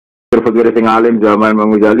Berpikir sing alim zaman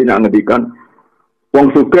Imam Ghazali nak ngendikan wong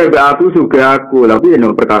sugih mbek aku, tapi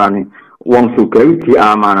yen perkarane wong sugih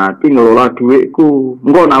diamanati ngelola dhuwitku.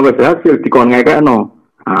 Engko nek wis hasil dikon ngekekno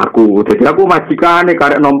aku. Dadi aku majikane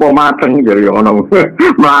karek nampa mateng jare ngono.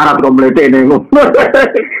 Melarat kok mletene ngono.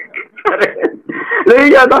 Lha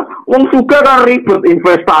iya ta, wong sugih kan ribet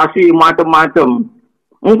investasi macam-macam.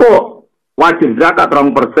 Engko wajib zakat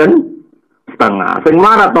 2% setengah. Sing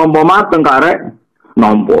melarat nampa mateng karek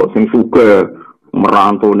nampa sing sugih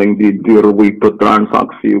merantau ning didir ribet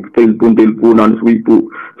transaksi telepon-teleponan swibu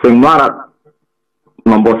sing melarat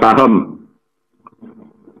nampa saham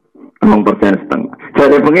 2% setengah.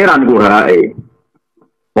 Jadi pengiran ku hae.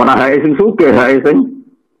 Ora hae sing sugih, hae sing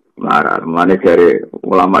melarat. Mane jare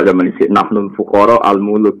ulama zaman iki nafnul fuqara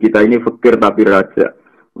al-muluk, kita ini fakir tapi raja.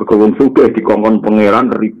 Mergo wong sugih dikongkon pengiran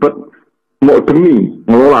ribet mau demi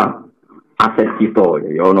ngelola aset kita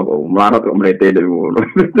ya ono kok melarat kok mlete ngono.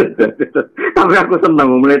 Tapi aku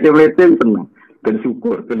seneng mlete-mlete seneng. Ben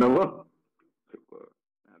syukur kenapa